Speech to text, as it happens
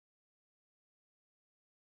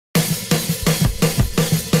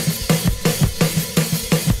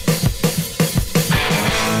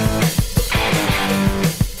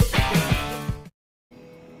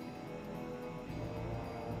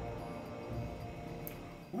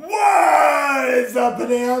What is up,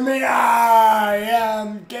 Army? I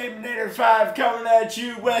am Inator 5 coming at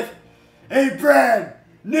you with a brand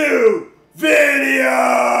new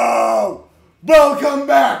video! Welcome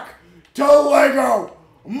back to LEGO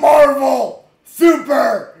Marvel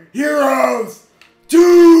Super Heroes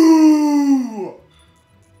 2!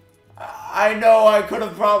 I know I could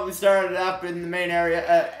have probably started up in the main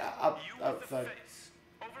area, outside.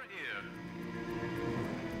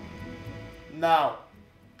 No.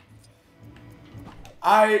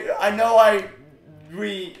 I know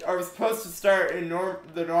we are supposed to start in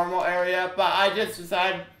the normal area, but I just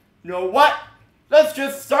decided, you know what? Let's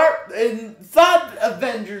just start inside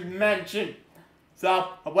Avengers Mansion. So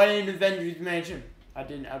I went into Avengers Mansion. I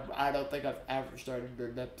don't think I've ever started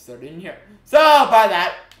an episode in here. So by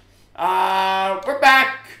that, we're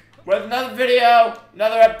back with another video,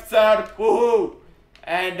 another episode. Woohoo!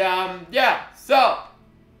 And yeah. So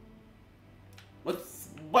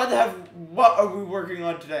what are we working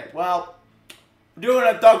on today? Well, we're doing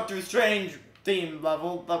a Doctor Strange theme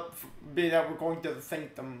level. Being that we're going to the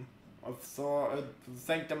Sanctum of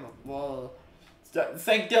Sanctum. Well,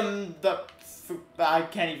 Sanctum. I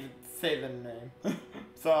can't even say the name.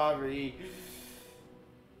 Sorry.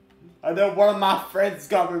 I know one of my friends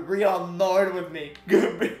got me real annoyed with me.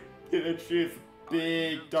 She's a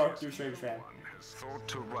big Doctor Strange fan. Thought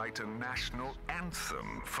to write a national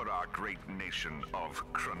anthem for our great nation of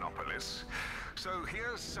Chronopolis. So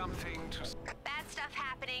here's something to... Bad stuff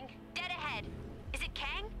happening. Dead ahead. Is it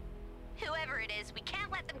Kang? Whoever it is, we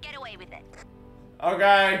can't let them get away with it.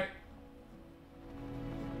 Okay.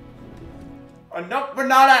 Nope, we're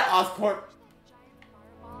not at Oscorp.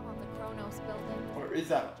 Or is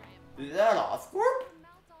that? Is that Oscorp?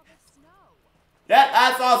 Yeah,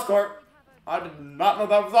 that's Oscorp. I did not know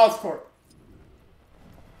that was Oscorp.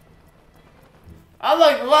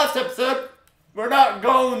 Unlike the last episode, we're not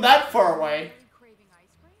going that far away.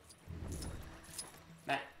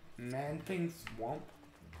 Man-thing swamp?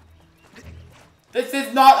 This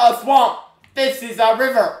is not a swamp! This is a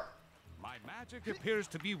river! My magic appears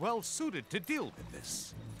to be well suited to deal with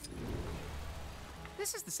this.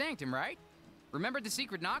 This is the Sanctum, right? Remember the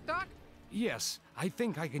secret knock dock? Yes, I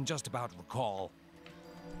think I can just about recall.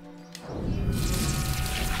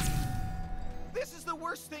 This is the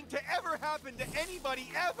worst thing to ever happen to anybody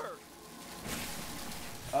ever!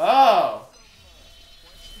 Oh.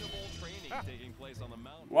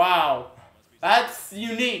 Wow. That's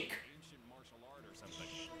unique.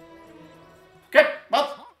 Okay,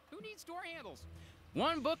 well. Who needs door handles?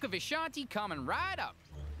 One book of Ashanti coming right up.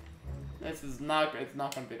 It's not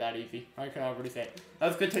gonna be that easy. I can already say it.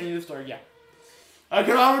 Let's continue the story, yeah. I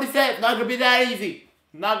can already say it. It's not gonna be that easy.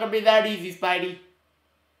 Not gonna be that easy, Spidey.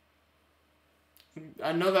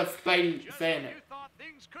 I know that's Spidey saying it. You thought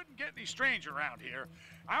things couldn't get any strange around here.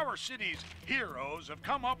 Our city's heroes have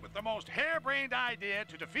come up with the most harebrained idea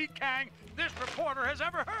to defeat Kang this reporter has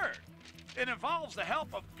ever heard. It involves the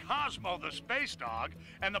help of Cosmo the space dog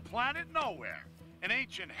and the planet Nowhere, an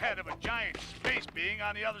ancient head of a giant space being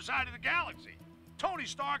on the other side of the galaxy. Tony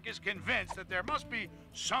Stark is convinced that there must be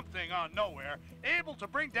something on Nowhere able to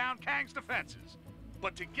bring down Kang's defenses.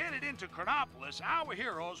 But to get it into Chronopolis, our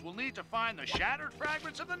heroes will need to find the shattered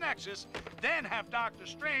fragments of the Nexus, then have Doctor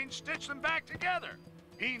Strange stitch them back together.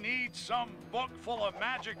 He needs some book full of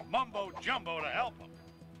magic mumbo-jumbo to help him.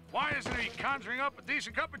 Why isn't he conjuring up a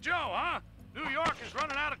decent cup of joe, huh? New York is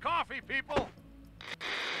running out of coffee, people.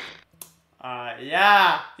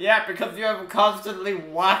 Yeah, because you're constantly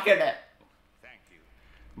whacking it. Thank you.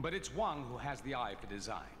 But it's Wang who has the eye for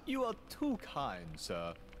design. You are too kind,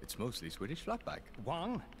 sir. It's mostly Swedish flatback.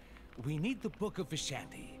 Wang, we need the Book of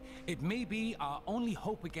Ashanti. It may be our only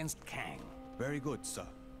hope against Kang. Very good, sir.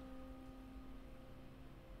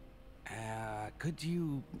 Could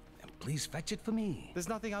you please fetch it for me? There's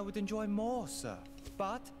nothing I would enjoy more, sir.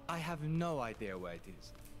 But I have no idea where it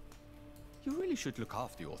is. You really should look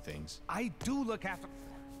after your things. I do look after...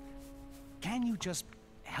 Can you just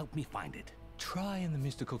help me find it? Try in the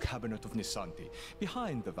mystical cabinet of Nisanti,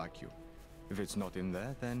 behind the vacuum. If it's not in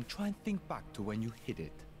there, then try and think back to when you hid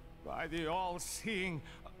it. By the all-seeing...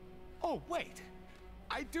 Oh, wait!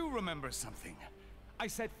 I do remember something. I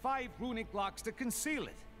set 5 runic locks to conceal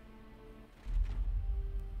it.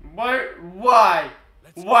 Why?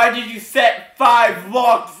 Why did you set 5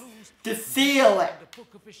 locks to seal it? The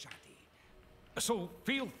Book of Ashanti. So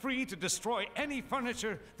feel free to destroy any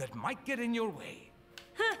furniture that might get in your way.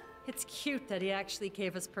 Huh, it's cute that he actually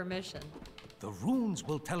gave us permission. The runes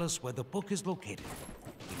will tell us where the book is located.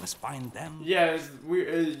 We must find them. Yeah,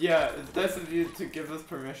 it's nice of you to give us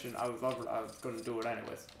permission. I was gonna do it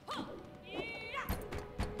anyways.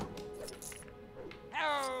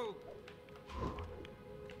 Oh,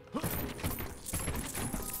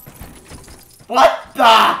 What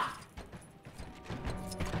the?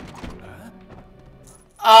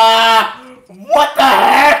 What the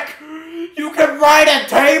heck? You can ride a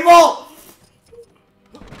table?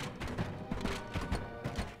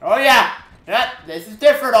 Oh yeah. Yep, this is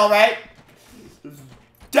different, alright. This is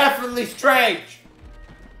definitely strange.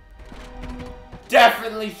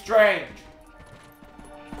 Definitely strange.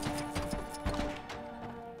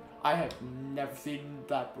 I have never seen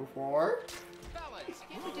that before. Fellas,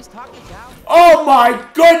 can't we just talk this out? Oh my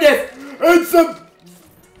goodness! It's a...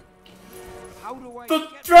 How do I The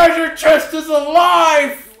get treasure chest is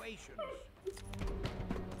alive! situations?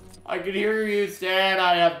 I can hear you, Stan.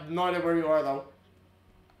 I have no idea where you are, though.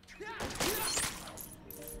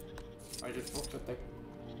 I just looked at the...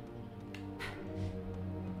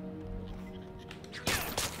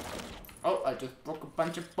 Oh, I just broke a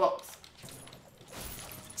bunch of books.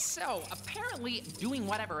 So, apparently, doing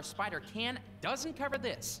whatever a spider can doesn't cover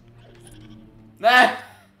this. Nah.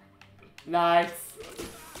 Nice.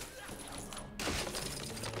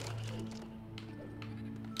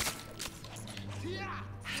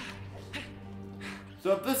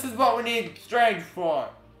 So this is what we need Strange for.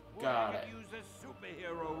 Got it. Use a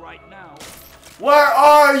superhero right now. Where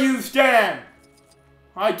are you, Stan?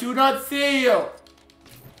 I do not see you.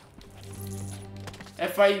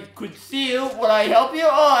 If I could see you, would I help you?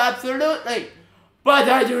 Oh, absolutely. But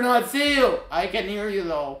I do not see you. I can hear you,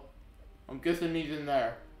 though. I'm guessing he's in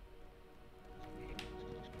there.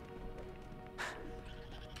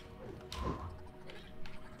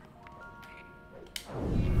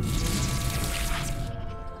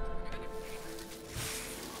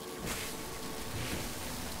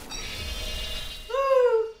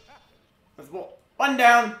 Let's go. One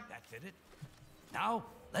down. That did it. Now,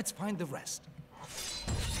 let's find the rest.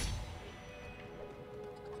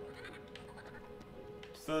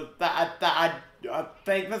 So I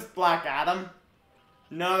think that's Black Adam.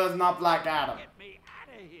 No, that's not Black Adam. Get me out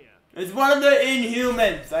of here. It's one of the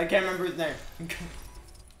Inhumans. I can't remember his name.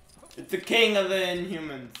 It's the king of the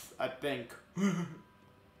Inhumans, I think.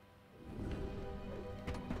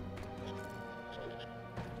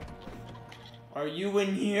 Are you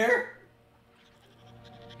in here?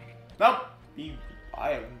 Nope. I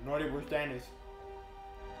have no idea where Stan is.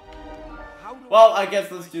 How do Well, I guess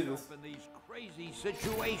let's do this. in these crazy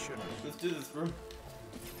situations? Let's do this, bro.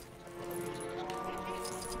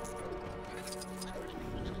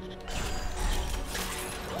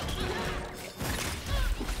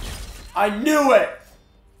 I knew it!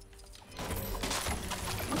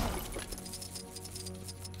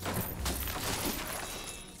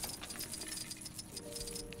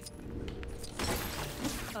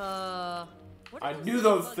 What I are knew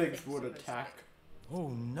those things would attack. Oh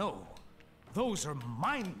no. Those are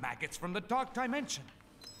mind maggots from the Dark Dimension.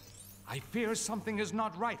 I fear something is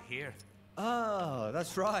not right here. Ah,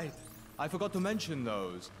 that's right. I forgot to mention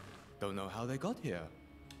those. Don't know how they got here.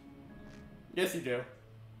 Yes, you do.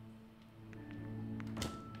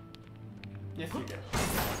 Yes, you do.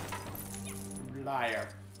 Liar.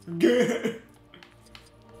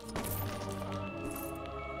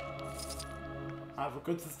 I have a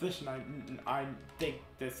good suspicion. I think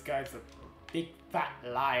this guy's a big fat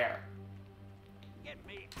liar. Get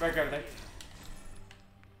me. Break everything.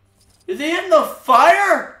 Is he in the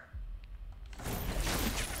fire?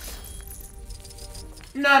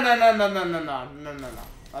 No.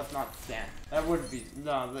 That's not Stan. That wouldn't be.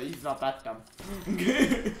 No, he's not that dumb.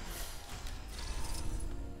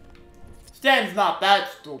 Stan's not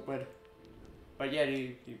that stupid. But yet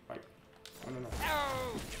he like, I don't know.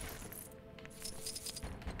 Oh.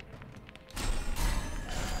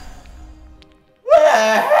 Where the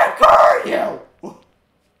heck are you?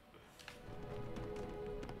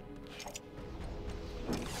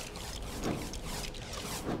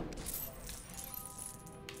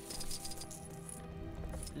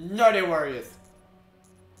 No idea where he is.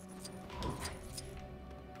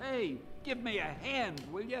 Hey, give me a hand,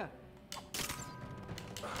 will ya?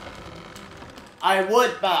 I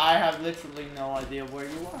would, but I have literally no idea where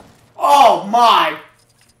you are. Oh my!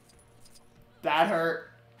 That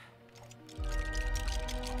hurt.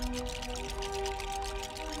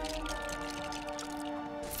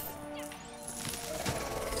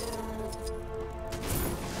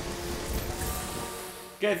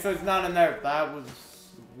 Okay, so it's not in there. That was the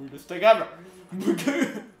weirdest thing ever.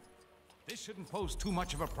 This shouldn't pose too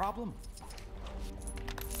much of a problem.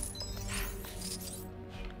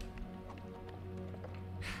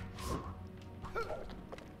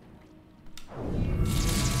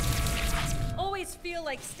 Always feel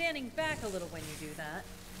like standing back a little when you do that.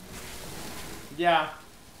 Yeah.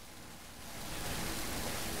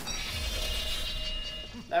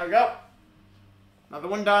 There we go. Another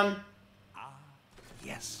one done.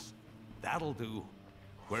 Yes, that'll do.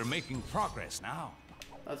 We're making progress now.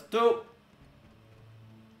 That's 2.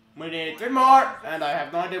 We need 3 more, and I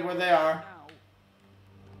have no idea where they are.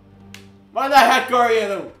 Where the heck are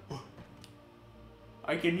you?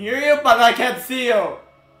 I can hear you, but I can't see you.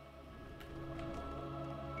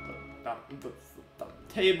 The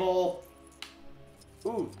table.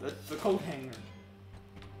 Ooh, that's the coat hanger.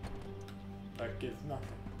 That gives nothing.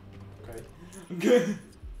 Okay.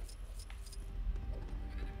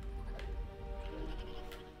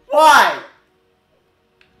 Why?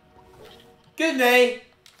 Good day.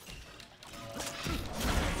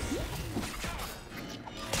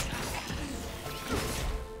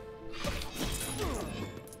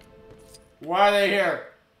 Why are they here?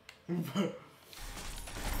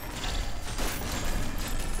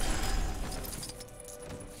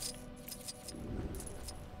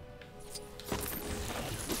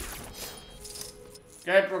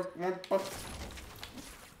 Okay,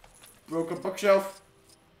 broke a bookshelf.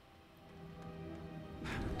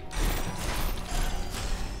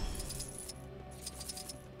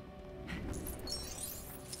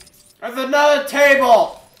 There's another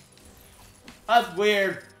table! That's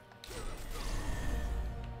weird.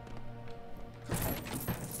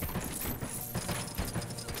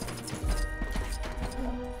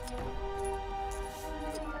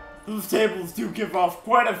 Those tables do give off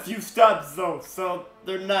quite a few studs though, so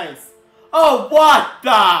they're nice. Oh, what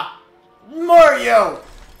the? More of you!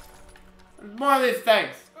 More of these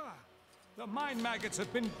things. The mind maggots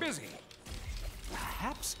have been busy.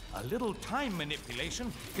 Perhaps a little time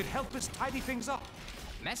manipulation could help us tidy things up.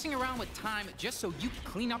 Messing around with time just so you can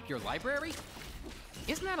clean up your library?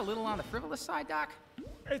 Isn't that a little on the frivolous side, Doc?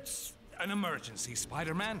 It's an emergency,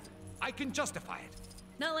 Spider-Man. I can justify it.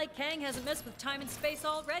 Not like Kang hasn't messed with time and space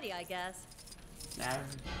already, I guess. Nah,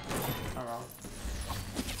 I'm wrong.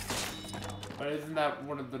 But isn't that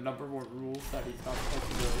one of the #1 rules that he's not supposed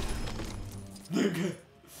to do?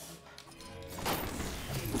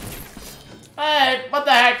 Hey, what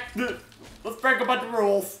the heck? Let's break a bunch of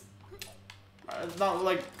rules. It's not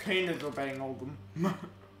like Kane is obeying all of them.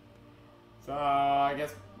 So I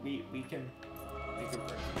guess we can break the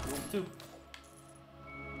rules too.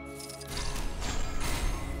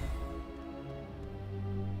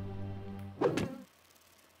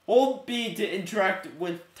 Hold B to interact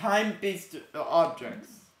with time-based objects.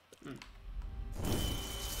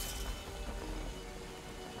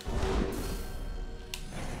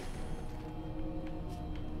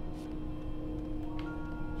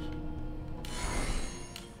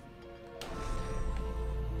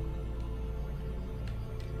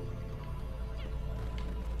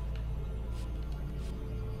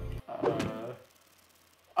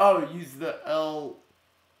 Oh, use the L.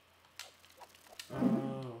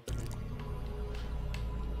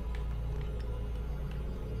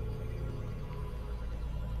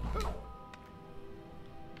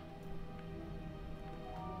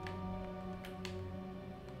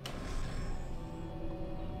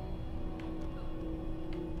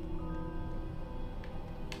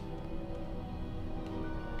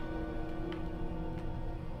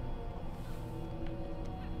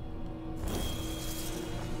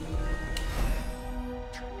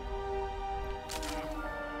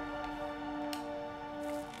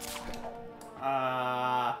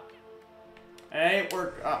 Oh. It ain't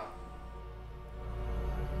work up.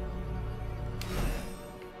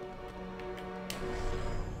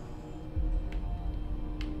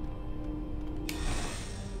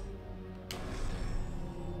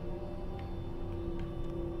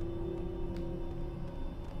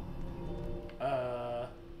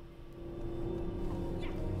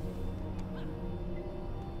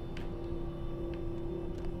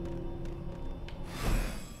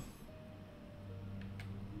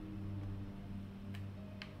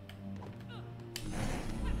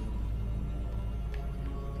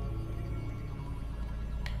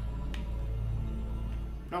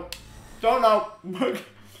 Nope. Don't know.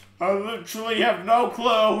 I literally have no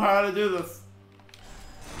clue how to do this.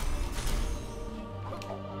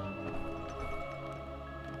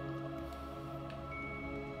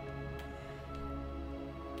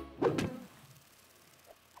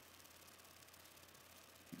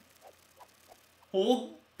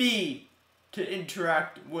 Hold B to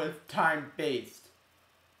interact with time-based.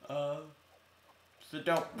 So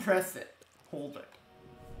don't press it. Hold it.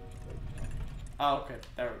 Oh, okay.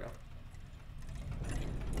 There we go.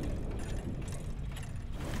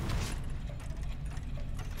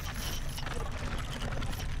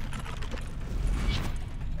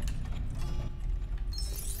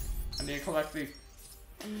 I need to collect these.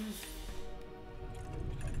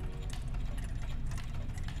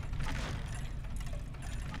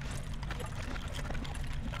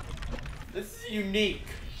 unique.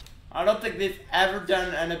 I don't think they've ever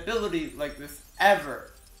done an ability like this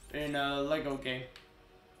ever in a Lego game.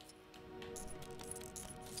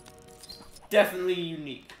 Definitely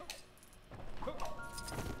unique.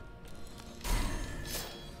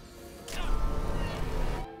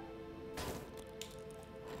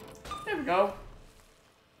 There we go.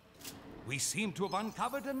 We seem to have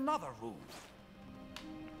uncovered another room.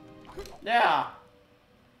 Yeah.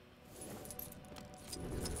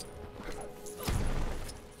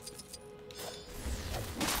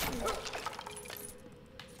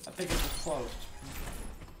 I think it's closed.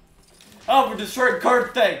 Oh, we're destroying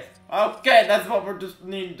card things. Okay, that's what we're just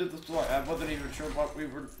needing to destroy. I wasn't even sure what we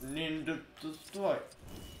were needing to destroy.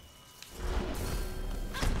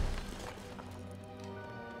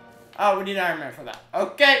 Oh, we need Iron Man for that.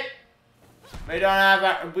 Okay. We don't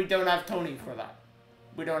have Tony for that.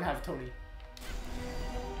 We don't have Tony.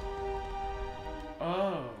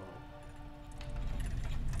 Oh.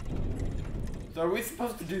 So are we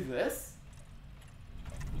supposed to do this?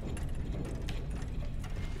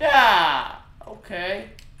 Yeah. Okay.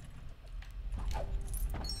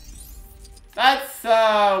 That's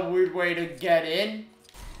a weird way to get in.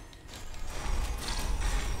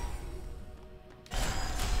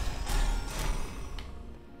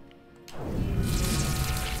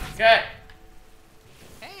 Okay.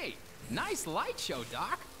 Hey, nice light show,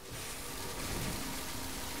 Doc.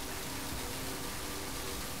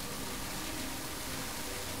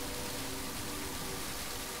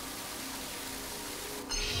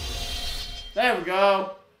 There we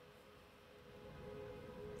go.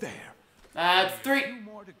 There. That's 3. 2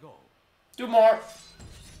 more to go. 2 more.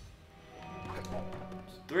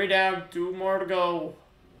 3 down, 2 more to go.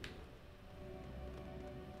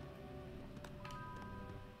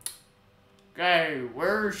 Okay,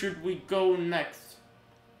 where should we go next?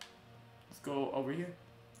 Let's go over here.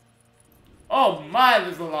 Oh my,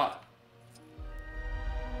 there's a lot.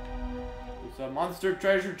 There's a monster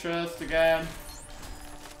treasure chest again.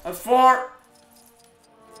 That's 4.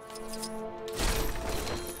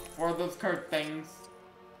 4 of those card things.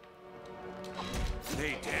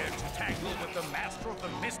 They dare to tangle with the master of the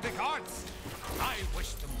mystic arts. I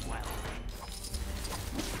wish them well.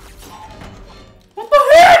 What the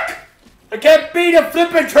heck? I can't beat a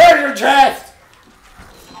flippin' treasure chest!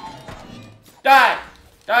 Die!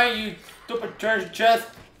 Die, you stupid treasure chest!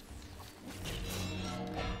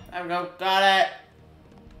 There we go, got it.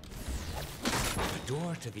 The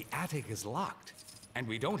door to the attic is locked, and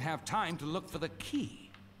we don't have time to look for the key.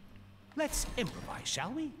 Let's improvise,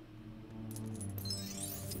 shall we?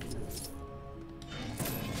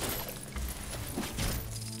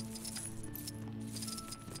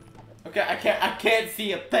 Okay, I can't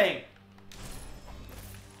see a thing.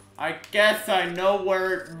 I guess I know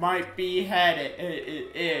where it might be headed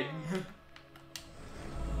in.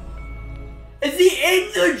 Is he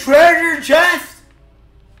in the treasure chest?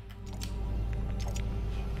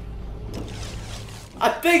 I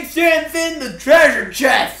think Sam's in the treasure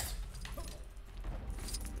chest.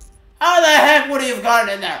 How the heck would he have gotten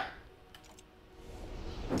in there?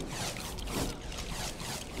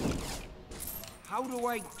 How do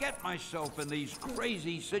I get myself in these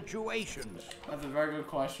crazy situations? That's a very good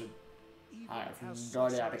question. I have no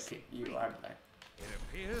idea how to kick you out of there. It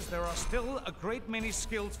appears there are still a great many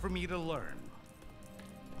skills for me to learn.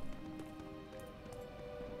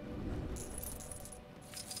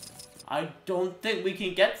 I don't think we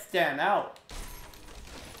can get Stan out.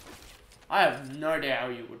 I have no idea how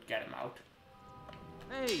you would get him out.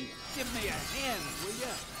 Hey, give me a hand, will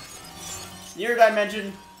ya? Near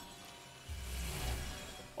dimension.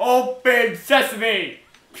 Open sesame!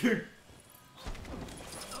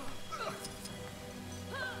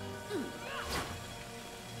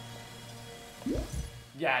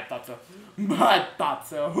 Yeah, I thought so. I thought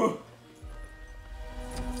so.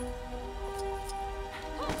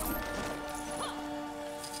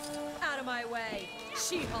 Out of my way.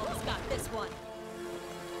 She-Hulk's got this one.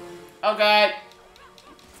 Okay.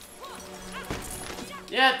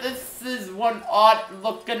 Yeah, this is one odd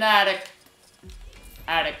looking attic.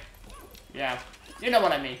 Attic. Yeah. You know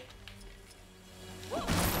what I mean.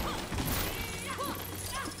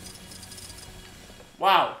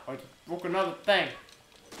 Wow. I just broke another thing.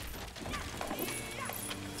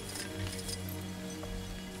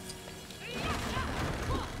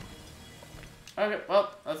 Okay,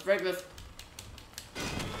 well, let's break this.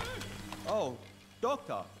 Oh,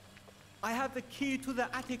 Doctor, I have the key to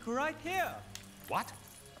the attic right here. What?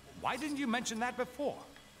 Why didn't you mention that before?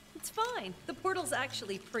 It's fine. The portal's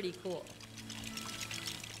actually pretty cool.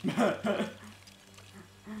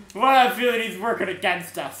 What I feel like he's working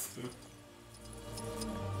against us.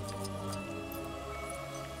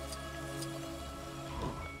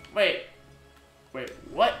 Wait,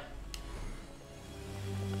 what?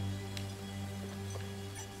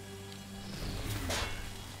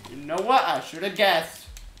 You know what? I should have guessed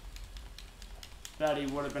that he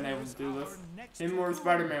would have been able to do this. Him or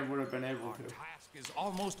Spider-Man would have been able to. Task is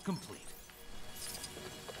almost complete.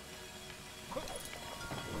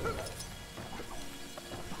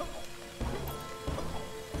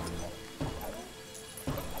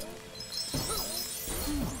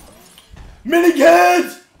 Mini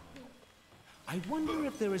kids! I wonder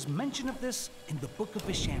if there is mention of this in the Book of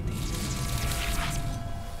Vishanti.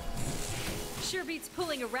 Sure beats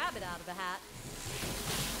pulling a rabbit out of a hat.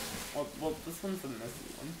 Well, this one's a messy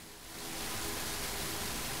one.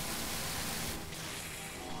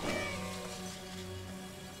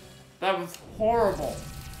 That was horrible.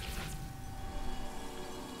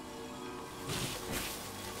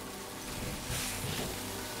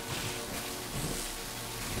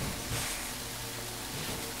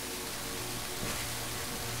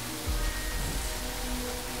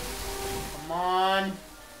 Come on.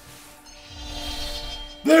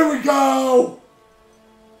 There we go!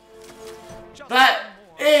 That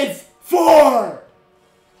is 4!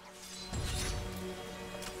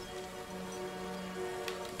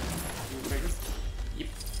 Yep.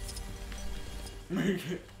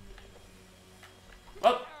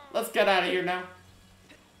 Well, let's get out of here now.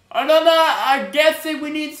 I'm guessing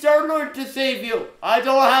we need Star-Lord to save you. I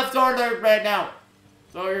don't have Star-Lord right now.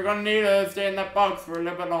 So you're gonna need to stay in that box for a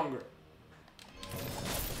little bit longer.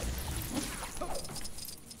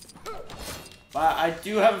 But I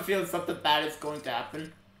do have a feeling something bad is going to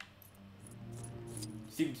happen.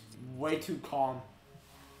 Seems way too calm.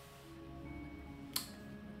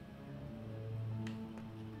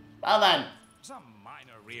 Well then. Some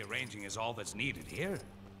minor rearranging is all that's needed here.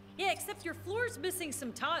 Yeah, except your floor's missing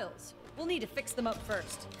some tiles. We'll need to fix them up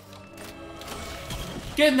first.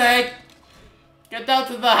 Good night. Get out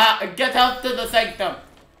to the sanctum.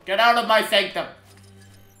 Get out of my sanctum.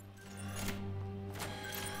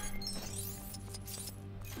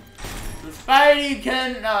 Spidey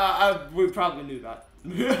can, we probably knew that.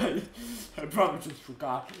 I probably just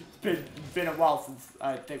forgot. It's been a while since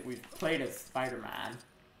I think we've played as Spider-Man.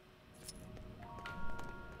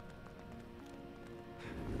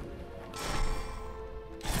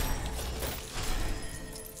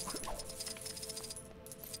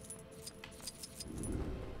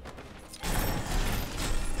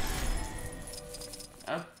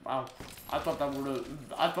 Oh, wow. I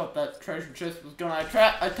thought that treasure chest was gonna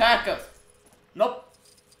attack us. Nope.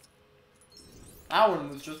 That one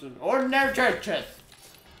was just an ordinary treasure chest.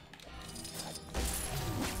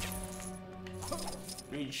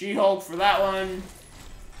 Need She-Hulk for that one.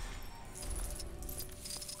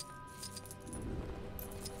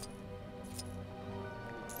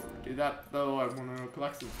 Do that though, I want to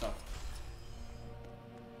collect some stuff.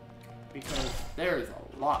 Because there is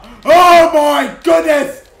a lot. Oh my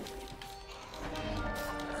goodness!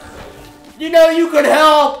 You know you could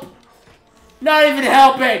help! Not even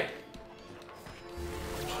helping!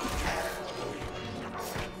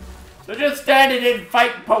 They're just standing in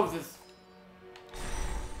fight poses.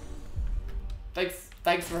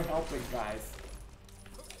 Thanks for helping, guys.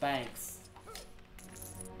 Thanks.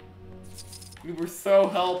 You were so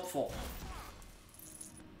helpful.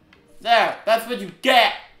 There, that's what you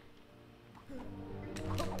get!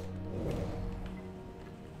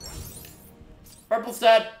 Purple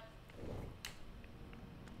stud.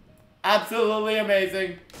 Absolutely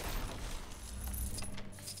amazing.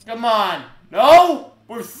 Come on. No!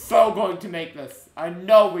 We're so going to make this. I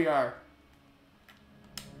know we are.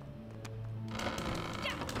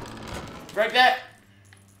 Break that.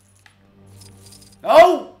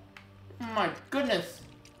 No! Oh my goodness.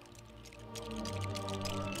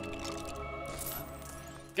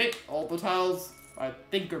 Okay, all the tiles I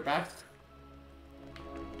think are back.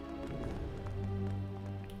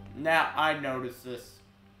 Now I notice this.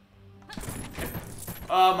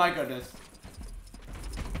 Oh my goodness.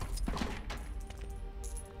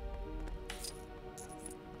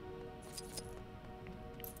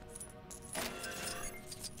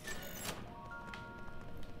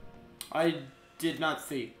 I did not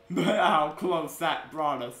see how close that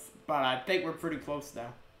brought us, but I think we're pretty close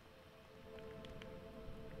now.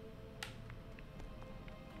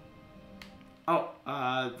 Oh,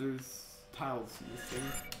 there's tiles missing.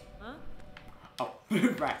 Huh? Oh,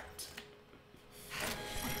 right.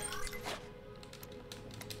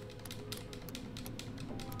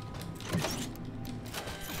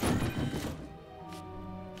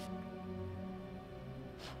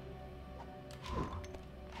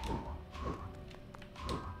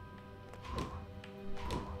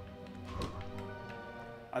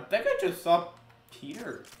 I think I just saw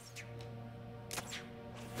Peter.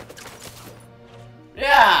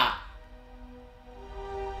 Yeah!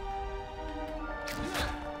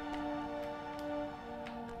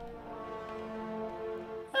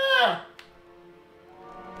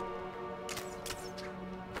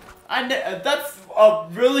 That's a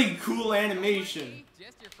really cool animation.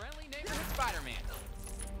 Just your friendly neighborhood Spider-Man.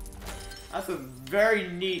 That's a very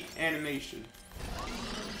neat animation.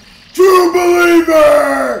 True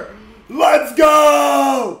believer! Let's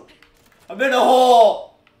go! I'm in a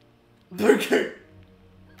hole. Okay.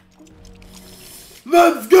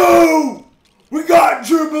 Let's go! We got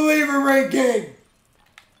True Believer ranking!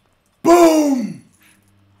 Boom!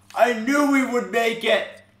 I knew we would make it.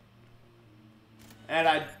 And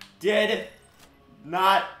I did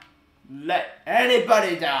not let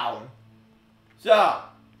anybody down. So,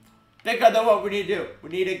 think I know what we need to do. We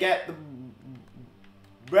need to get the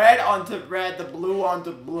red onto red, the blue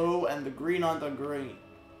onto blue, and the green onto green.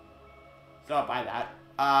 So by that,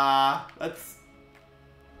 let's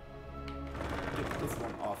get this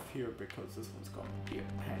one off here because this one's going to be a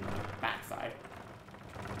pain on the backside.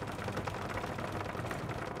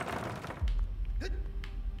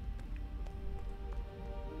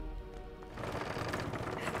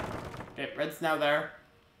 Okay, red's now there.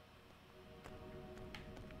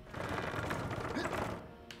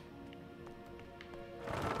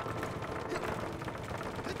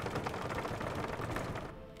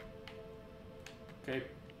 Okay.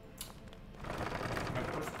 I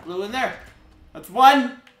push blue in there. That's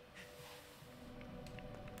one.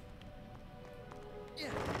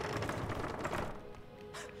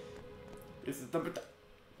 This is number two.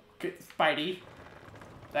 Okay, Spidey.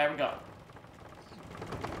 There we go.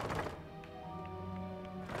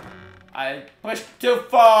 I pushed too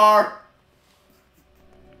far.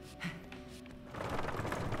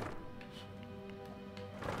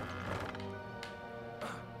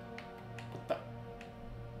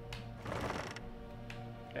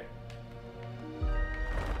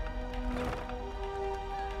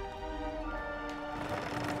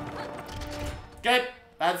 Okay,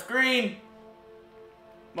 that's green.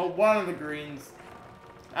 Well, one of the greens.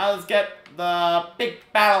 Now let's get the big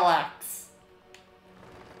battle axe.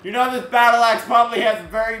 You know this battle axe probably has a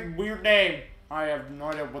very weird name. I have no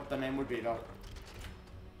idea what the name would be though.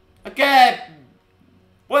 Okay,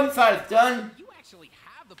 one side is done. You actually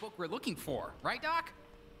have the book we're looking for, right, Doc?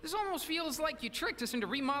 This almost feels like you tricked us into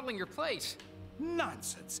remodeling your place.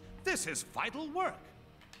 Nonsense. This is vital work.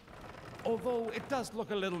 Although it does look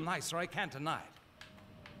a little nicer, I can't deny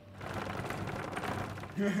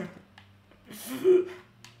it.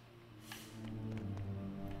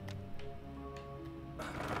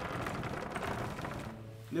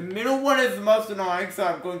 The middle one is the most annoying, so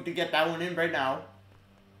I'm going to get that one in right now.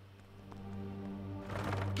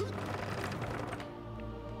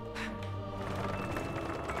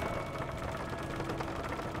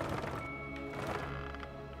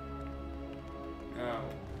 Oh.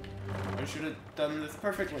 I should have done this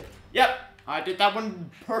perfectly. Yep, I did that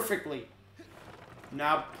one perfectly.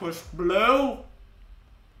 Now push blue.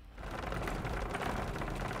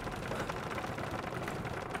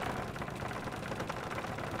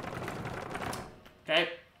 Okay,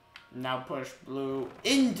 now push blue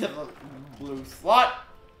into the blue slot.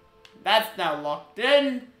 That's now locked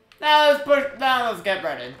in. Now let's get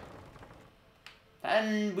red in.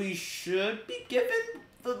 And we should be given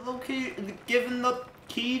the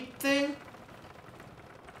key thing.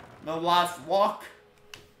 The last walk.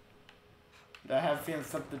 I have a feeling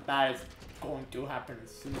something bad is going to happen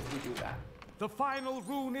as soon as we do that. The final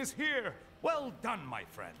rune is here. Well done, my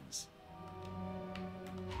friends.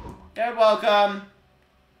 You're welcome.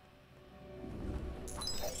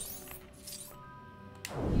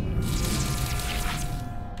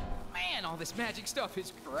 Man, all this magic stuff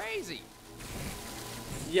is crazy.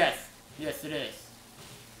 Yes. Yes, it is.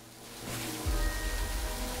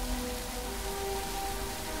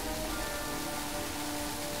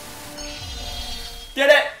 Did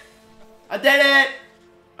it! I did it!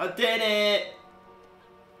 I did it!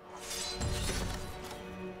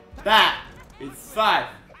 That is 5.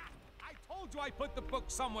 I told you I put the book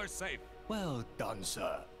somewhere safe. Well done,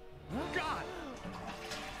 sir. God!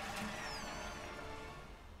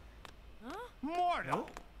 Mortal!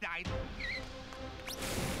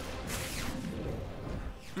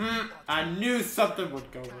 I knew something would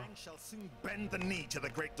go wrong. Kang shall soon bend the knee to the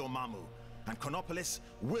great Dormammu, and Chronopolis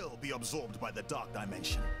will be absorbed by the Dark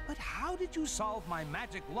Dimension. But how did you solve my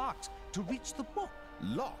magic locks to reach the book?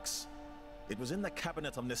 Locks? It was in the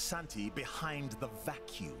cabinet of Nisanti behind the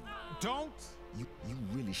vacuum. Don't! You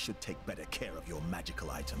really should take better care of your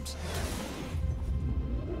magical items.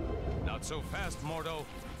 Not so fast, Mordo.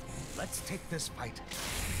 Let's take this fight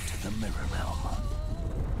to the Mirror Realm.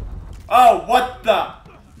 Oh, what the?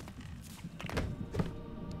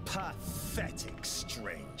 Pathetic,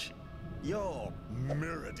 Strange. Your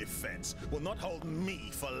mirror defense will not hold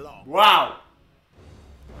me for long. Wow.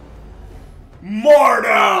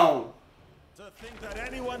 Mordo! To think that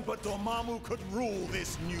anyone but Dormammu could rule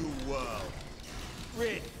this new world.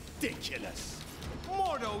 Ridiculous.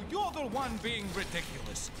 Mordo, you're the one being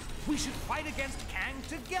ridiculous. We should fight against Kang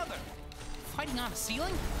together. Fighting on a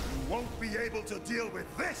ceiling? You won't be able to deal with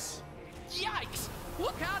this. Yikes!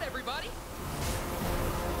 Look out, everybody!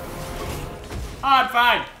 Oh, I'm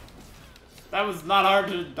fine. That was not hard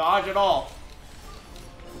to dodge at all.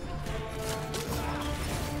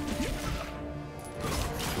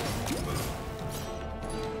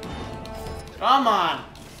 Come on.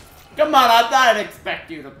 Come on, I thought I'd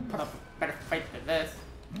expect you to put up a better fight than this.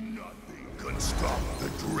 Nothing can stop the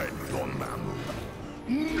dread Dormammu.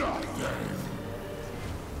 Nothing.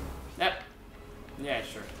 Yep. Yeah,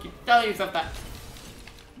 sure. Keep telling yourself that.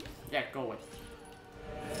 Yeah, go away.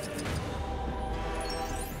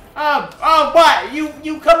 Oh, what?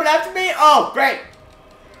 You coming after me? Oh, great.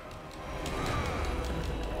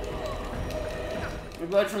 We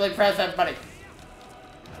literally press that button.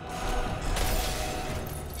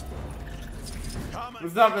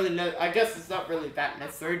 It's not really. I guess it's not really that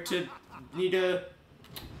necessary to need to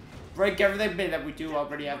break everything, but that we do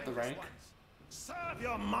already have the rank. Serve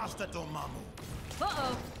your master, Dormammu.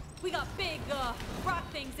 Uh-oh. We got big, rock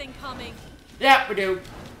things incoming. Yeah, we do.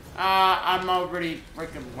 I'm already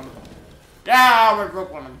breaking one of them. Yeah, I already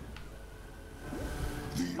broke one of them.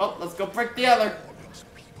 Oh, let's go break the other.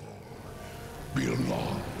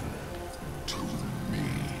 Belong to me.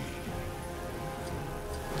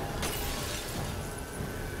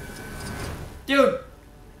 Dude,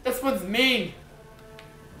 this one's mean.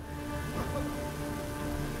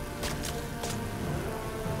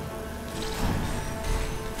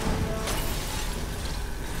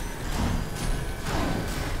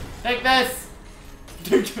 Take this.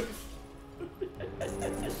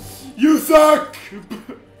 You suck.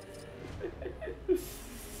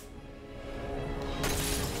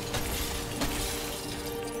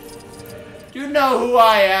 You know who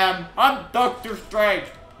I am. I'm Doctor Strange.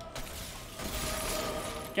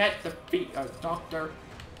 Can't defeat a doctor.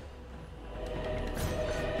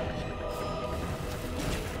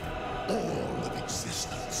 All of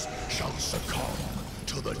existence shall succumb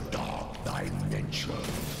to the dark dimension.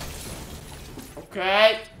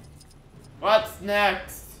 Okay. What's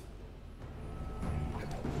next?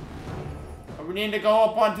 We need to go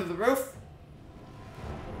up onto the roof.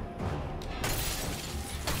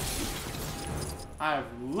 I have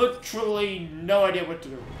literally no idea what to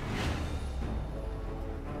do.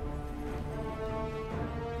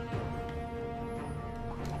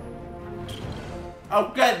 Oh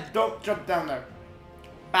good, don't jump down there.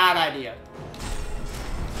 Bad idea.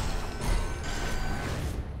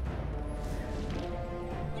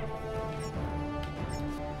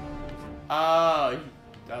 Oh,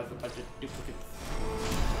 that was a bunch of duplicates.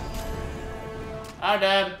 I'm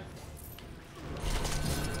dead.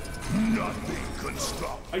 Nothing can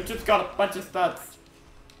stop. I just got a bunch of studs.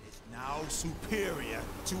 Is now superior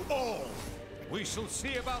to all. We shall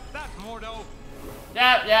see about that, Mordo.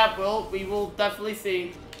 Yeah, we will definitely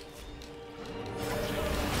see.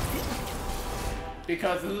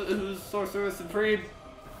 Because who's Sorcerer Supreme?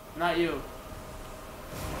 Not you.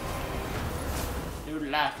 You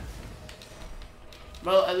left.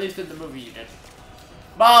 Well, at least in the movie you did.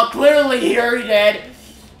 Well, clearly here he did.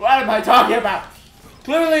 What am I talking about?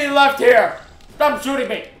 Clearly he left here. Stop shooting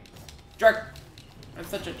me. Jerk. I'm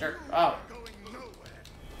such a jerk. Oh.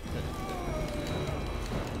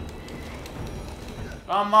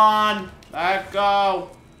 Come on. Let go.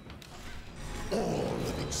 All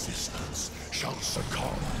of existence shall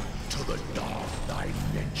succumb to the dark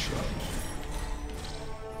dimension.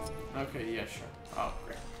 Okay, yeah, sure. Oh,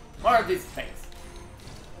 great. More of these things.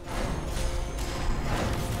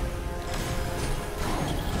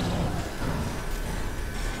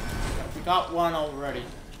 We got one already.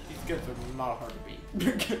 These guys are not hard to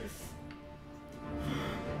beat.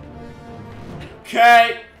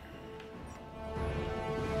 Okay.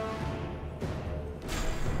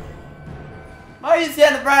 Why are you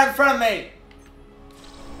standing right in front of me?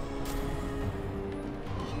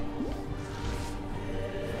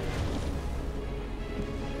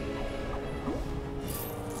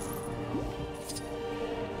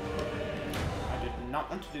 I did not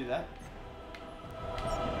want to do that.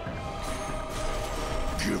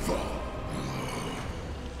 Give up.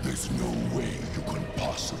 There's no way you can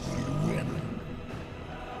possibly win.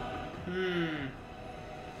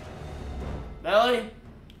 Really?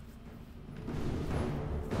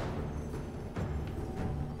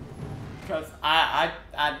 Because I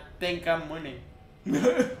think I'm winning.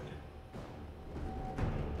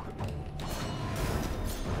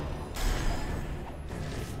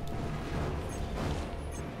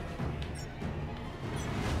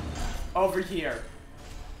 Over here.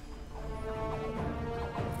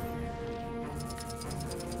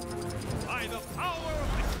 By the power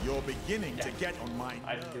of... You're beginning to get on my nerves.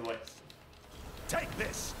 I do it. Take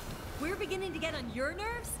this. We're beginning to get on your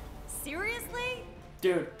nerves? Seriously?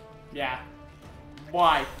 Dude, yeah.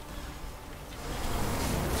 Why?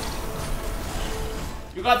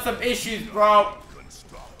 You got some issues, bro. Can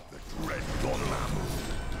stop the dread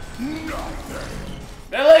Dormammu. Nothing.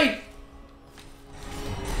 Billy!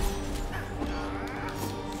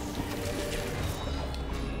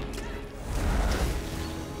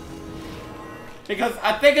 Because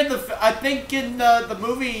I think in the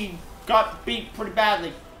movie got beat pretty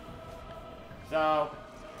badly. So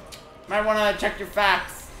might want to check your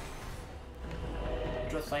facts.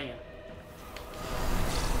 Just saying.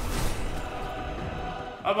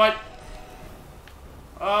 Oh my.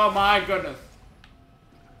 Oh my goodness.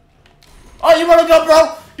 Oh, you wanna go,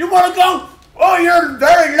 bro? You wanna go? Oh, you're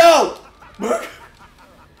very low.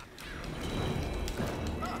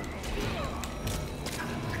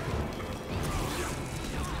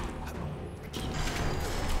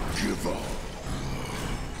 Give up.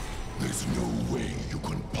 There's no way you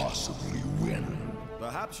can possibly win.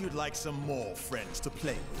 Perhaps you'd like some more friends to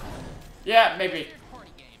play with. Yeah, maybe.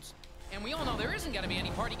 Party games. And we all know there isn't gonna be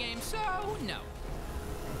any party games, so no.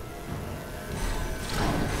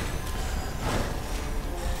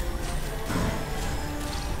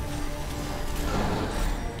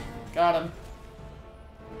 Got him.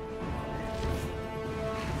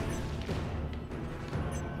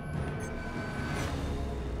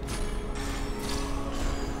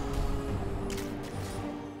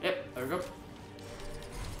 Yep, there we go. Here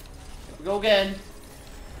we go again.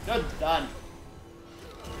 Good, done.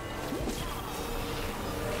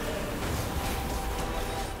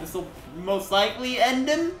 This will most likely end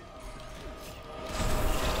him.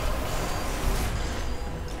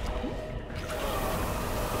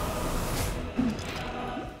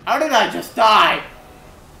 How did I just die?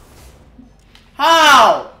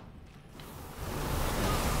 How?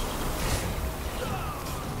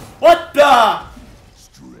 What the?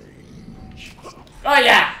 Strange. Oh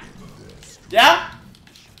yeah. Yeah?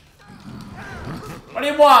 What do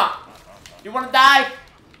you want? You want to die?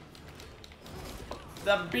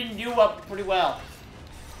 I'm beating you up pretty well.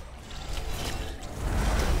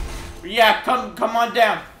 But yeah, come on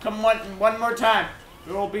down. Come one more time.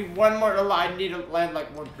 There will be one more. I need to land like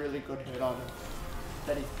one really good hit on him.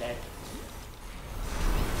 Then he's dead.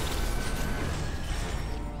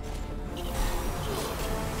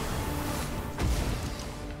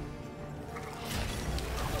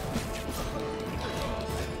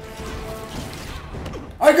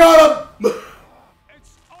 I got him!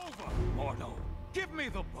 It's over, Mordo. Give me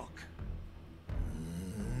the book.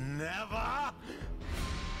 Never.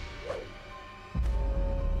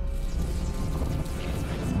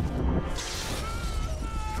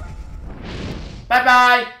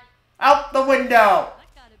 Bye-bye! Out the window!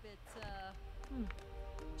 That got a bit,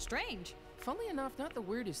 strange. Funnily enough, not the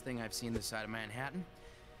weirdest thing I've seen this side of Manhattan.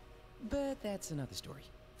 But that's another story.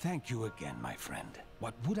 Thank you again, my friend.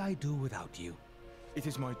 What would I do without you? It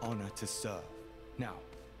is my honor to serve. Now,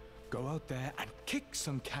 go out there and kick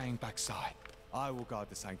some Kang backside. I will guard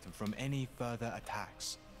the Sanctum from any further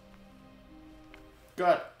attacks.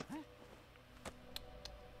 Good.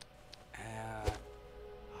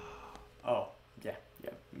 Oh, yeah.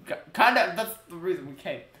 Kinda, that's the reason we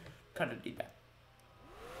came. Kinda need that.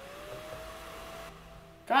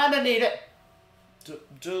 Kinda need it.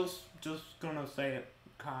 Just gonna say it.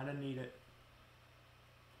 Kinda need it.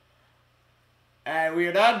 And we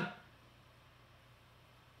are done.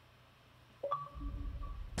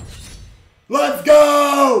 Let's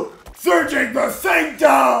go! Searching the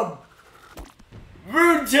Sanctum!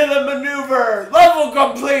 Route to the maneuver! Level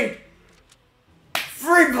complete!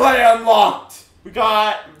 Free play unlocked! We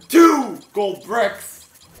got 2 gold bricks,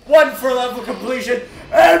 1 for level completion,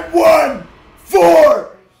 and 1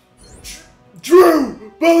 for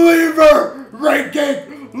True Believer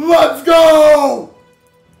ranking! Let's go!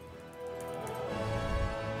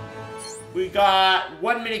 We got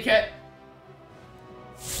 1 mini kit.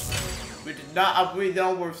 We did not, we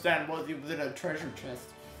don't understand what was in a treasure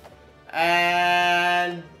chest.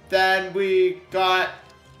 And then we got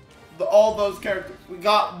all those characters. We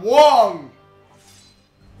got Wong!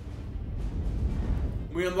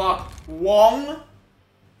 We unlocked Wong.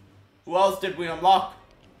 Who else did we unlock?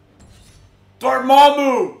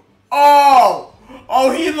 Dormammu! Oh!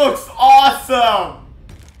 Oh, he looks awesome!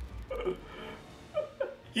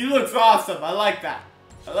 He looks awesome. I like that.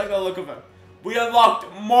 I like the look of him. We unlocked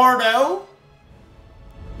Mardo.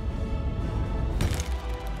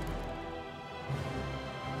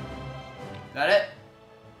 That it?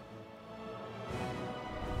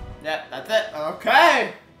 Yeah, that's it.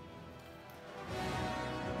 Okay.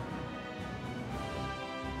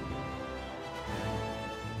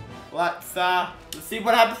 Let's see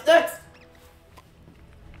what happens next.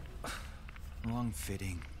 Wrong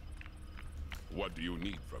fitting. What do you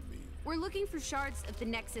need from me? We're looking for shards of the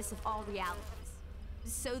nexus of all realities,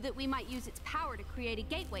 so that we might use its power to create a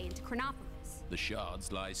gateway into Chronopolis. The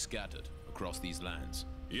shards lie scattered across these lands.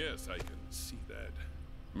 Yes, I can see that.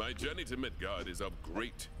 My journey to Midgard is of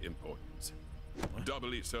great importance.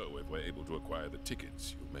 Doubly so if we're able to acquire the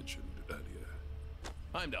tickets you mentioned earlier.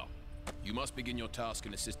 Heimdall, you must begin your task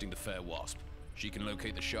in assisting the fair wasp. She can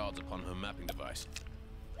locate the shards upon her mapping device.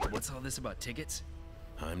 What's all this about tickets?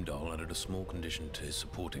 Heimdall added a small condition to his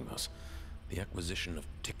supporting us. The acquisition of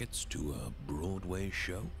tickets to a Broadway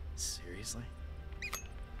show? Seriously?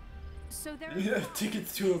 So there Yeah,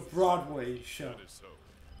 tickets to a Broadway show. That is so.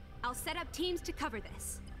 I'll set up teams to cover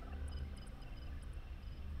this.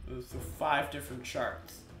 Those are 5 different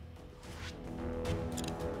charts.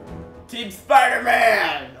 Team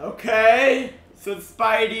Spider-Man! Okay! So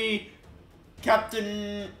Spidey,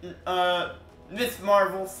 Captain, Miss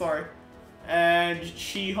Marvel, sorry, and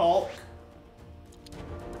She-Hulk.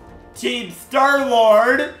 Team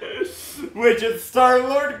Star-Lord, which is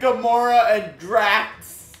Star-Lord, Gamora, and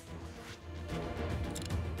Drax.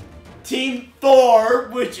 Team Thor,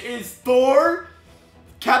 which is Thor,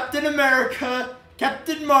 Captain America,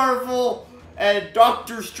 Captain Marvel, and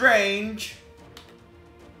Doctor Strange.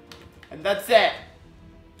 And that's it.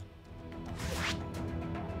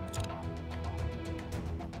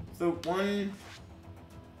 So 1,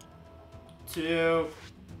 2,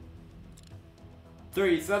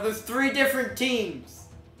 3. So there's 3 different teams.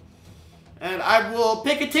 And I will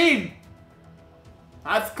pick a team.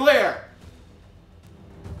 That's clear.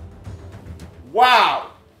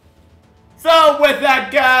 Wow. So with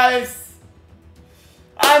that, guys,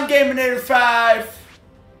 I'm Inator 5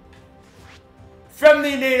 from the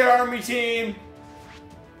Inator Army team.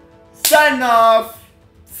 Signing off.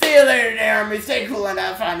 See you later, Army. Stay cool and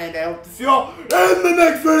have fun, and I hope to see you all in the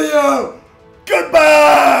next video.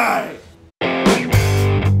 Goodbye!